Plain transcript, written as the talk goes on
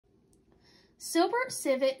Cilbert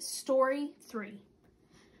Civet Story 3.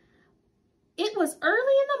 It was early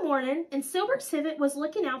in the morning and Cilbert Civet was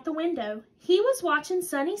looking out the window. He was watching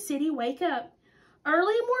Sunny City wake up.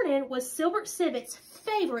 Early morning was Cilbert Civet's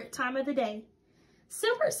favorite time of the day.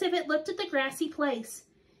 Cilbert Civet looked at the grassy place.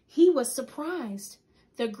 He was surprised.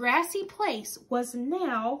 The grassy place was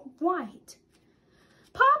now white.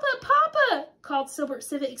 "Papa, Papa," called Cilbert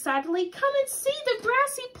Civet excitedly. "Come and see the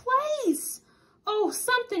grassy place. Oh,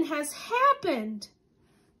 something has happened."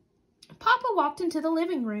 Papa walked into the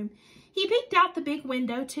living room. He peeked out the big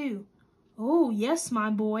window, too. "Oh, yes, my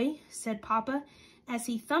boy," said Papa, as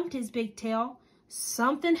he thumped his big tail.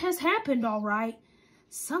 "Something has happened, all right.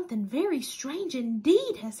 Something very strange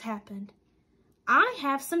indeed has happened. I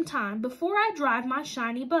have some time before I drive my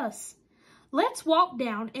shiny bus. Let's walk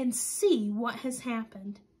down and see what has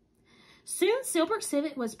happened." Soon Cilbert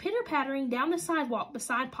Civet was pitter-pattering down the sidewalk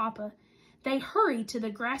beside Papa. They hurried to the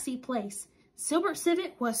grassy place. Cilbert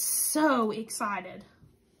Civet was so excited.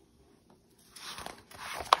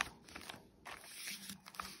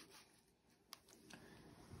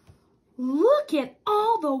 "Look at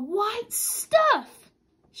all the white stuff!"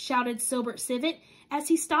 shouted Cilbert Civet as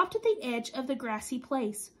he stopped at the edge of the grassy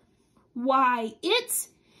place. "Why, it's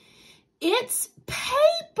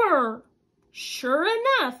paper!" Sure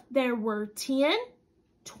enough, there were 10,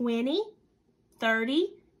 20,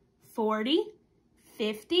 30, 40,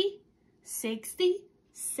 50, 60,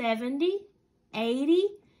 70,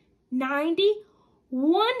 80, 90,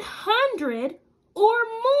 100 or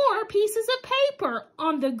more pieces of paper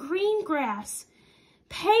on the green grass.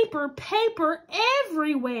 Paper, paper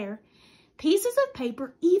everywhere. Pieces of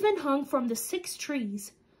paper even hung from the 6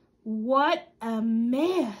 trees. "What a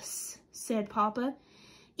mess," said Papa.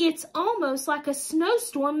 "It's almost like a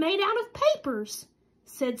snowstorm made out of papers,"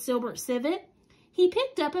 said Cilbert Civet. He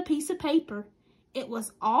picked up a piece of paper. It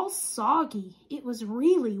was all soggy. It was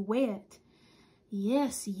really wet.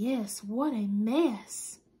 Yes, what a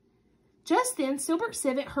mess. Just then, Cilbert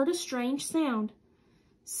Civet heard a strange sound.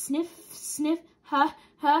 Sniff, sniff, ha,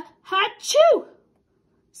 ha, ha-choo!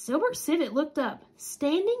 Cilbert Civet looked up.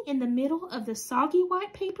 Standing in the middle of the soggy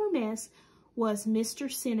white paper mess was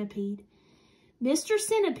Mr. Centipede. Mr.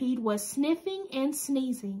 Centipede was sniffing and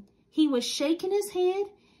sneezing. He was shaking his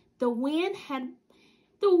head. The wind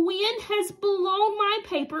has blown my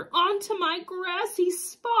paper onto my grassy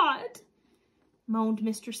spot," moaned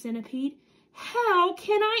Mr. Centipede. "How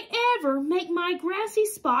can I ever make my grassy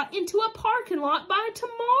spot into a parking lot by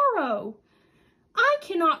tomorrow? I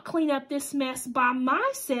cannot clean up this mess by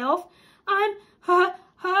myself. I'm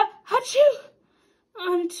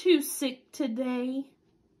too sick today."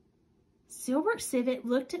 Cilbert Civet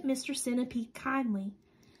looked at Mr. Centipede kindly.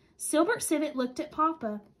 Cilbert Civet looked at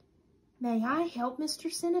Papa. "May I help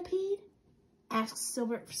Mr. Centipede?" asked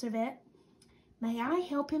Cilbert Civet. "May I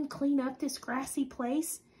help him clean up this grassy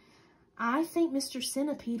place? I think Mr.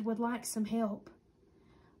 Centipede would like some help."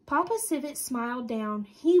 Papa Civet smiled down.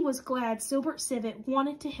 He was glad Cilbert Civet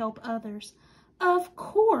wanted to help others. "Of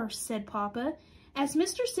course," said Papa, as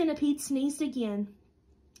Mr. Centipede sneezed again.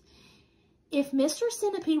 "If Mr.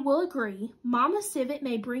 Centipede will agree, Mama Civet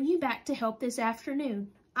may bring you back to help this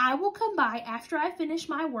afternoon. I will come by after I finish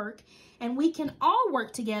my work, and we can all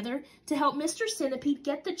work together to help Mr. Centipede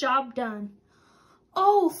get the job done."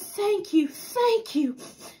 "Oh, thank you,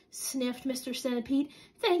 sniffed Mr. Centipede.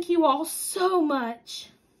 "Thank you all so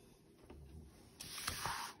much."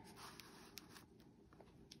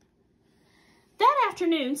 That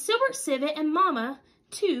afternoon, Cilbert Civet and Mama,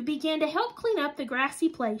 too, began to help clean up the grassy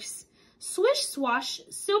place. Swish, swash,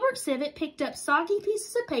 Cilbert Civet picked up soggy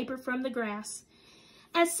pieces of paper from the grass.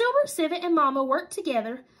 As Cilbert Civet and Mama worked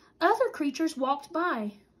together, other creatures walked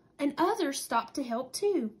by, and others stopped to help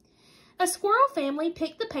too. A squirrel family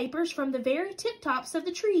picked the papers from the very tip-tops of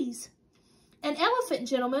the trees. An elephant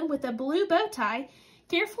gentleman with a blue bow tie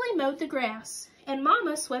carefully mowed the grass, and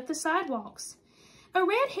Mama swept the sidewalks. A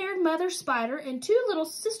red-haired mother spider and 2 little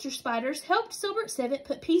sister spiders helped Cilbert Civet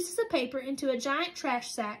put pieces of paper into a giant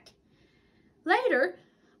trash sack. Later,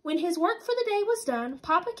 when his work for the day was done,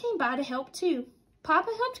 Papa came by to help too.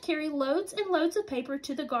 Papa helped carry loads and loads of paper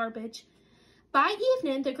to the garbage. By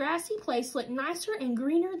evening, the grassy place looked nicer and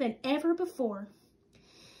greener than ever before.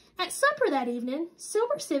 At supper that evening,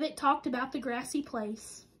 Cilbert Civet talked about the grassy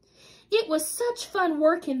place. "It was such fun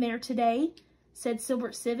working there today," said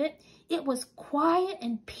Cilbert Civet. "It was quiet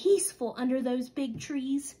and peaceful under those big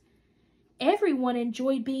trees." "Everyone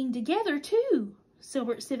enjoyed being together, too,"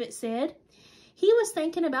 Cilbert Civet said. He was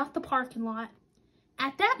thinking about the parking lot.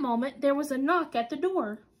 At that moment, there was a knock at the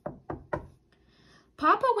door.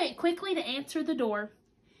 Papa went quickly to answer the door.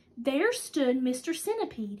 There stood Mr.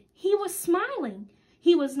 Centipede. He was smiling.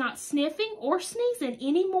 He was not sniffing or sneezing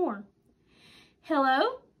anymore.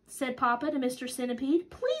 "Hello," said Papa to Mr. Centipede.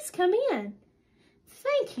 "Please come in."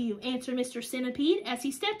 "Thank you," answered Mr. Centipede as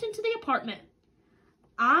he stepped into the apartment.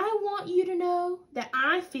 "I want you to know that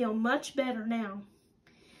I feel much better now.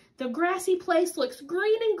 The grassy place looks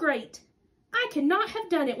green and great. I could not have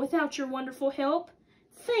done it without your wonderful help.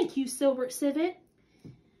 Thank you, Cilbert Civet."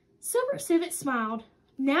 Cilbert Civet smiled.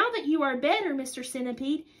 "Now that you are better, Mr.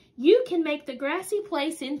 Centipede, you can make the grassy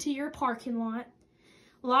place into your parking lot.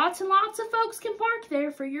 Lots and lots of folks can park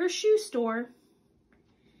there for your shoe store."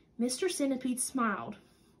 Mr. Centipede smiled.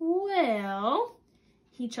 "Well,"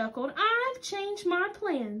 he chuckled, "I've changed my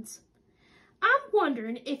plans. I'm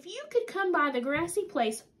wondering if you could come by the grassy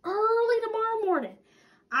place early tomorrow morning.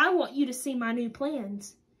 I want you to see my new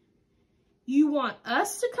plans." "You want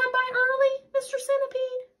us to come by early, Mr.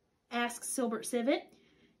 Centipede?" asked Cilbert Civet.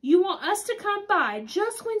 "You want us to come by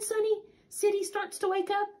just when Sunny City starts to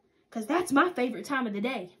wake up? 'Cause that's my favorite time of the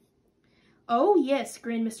day." "Oh, yes,"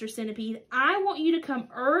 grinned Mr. Centipede. "I want you to come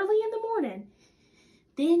early in the morning.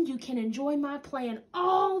 Then you can enjoy my plan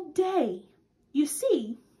all day. You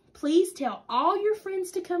see, please tell all your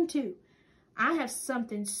friends to come too. I have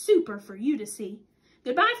something super for you to see.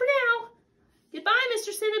 Goodbye for now." "Goodbye,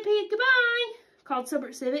 Mr. Centipede. Goodbye," called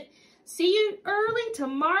Cilbert Civet. "See you early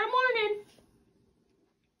tomorrow morning."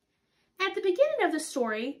 At the beginning of the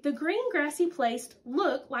story, the green grassy place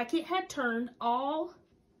looked like it had turned all...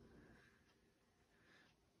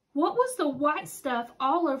 What was the white stuff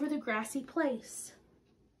all over the grassy place?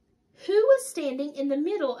 Who was standing in the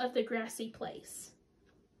middle of the grassy place?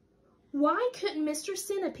 Why couldn't Mr.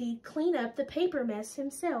 Centipede clean up the paper mess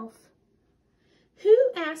himself?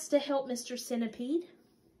 Who asked to help Mr. Centipede?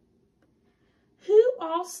 Who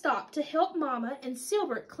all stopped to help Mama and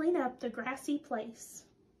Cilbert clean up the grassy place?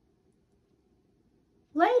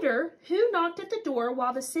 Later, who knocked at the door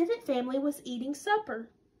while the Civet family was eating supper?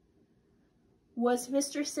 Was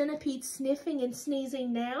Mr. Centipede sniffing and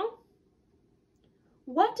sneezing now?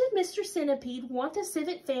 What did Mr. Centipede want the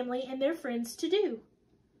Civet family and their friends to do?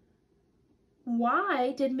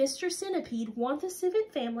 Why did Mr. Centipede want the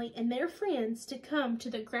Civet family and their friends to come to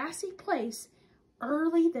the grassy place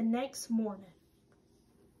early the next morning?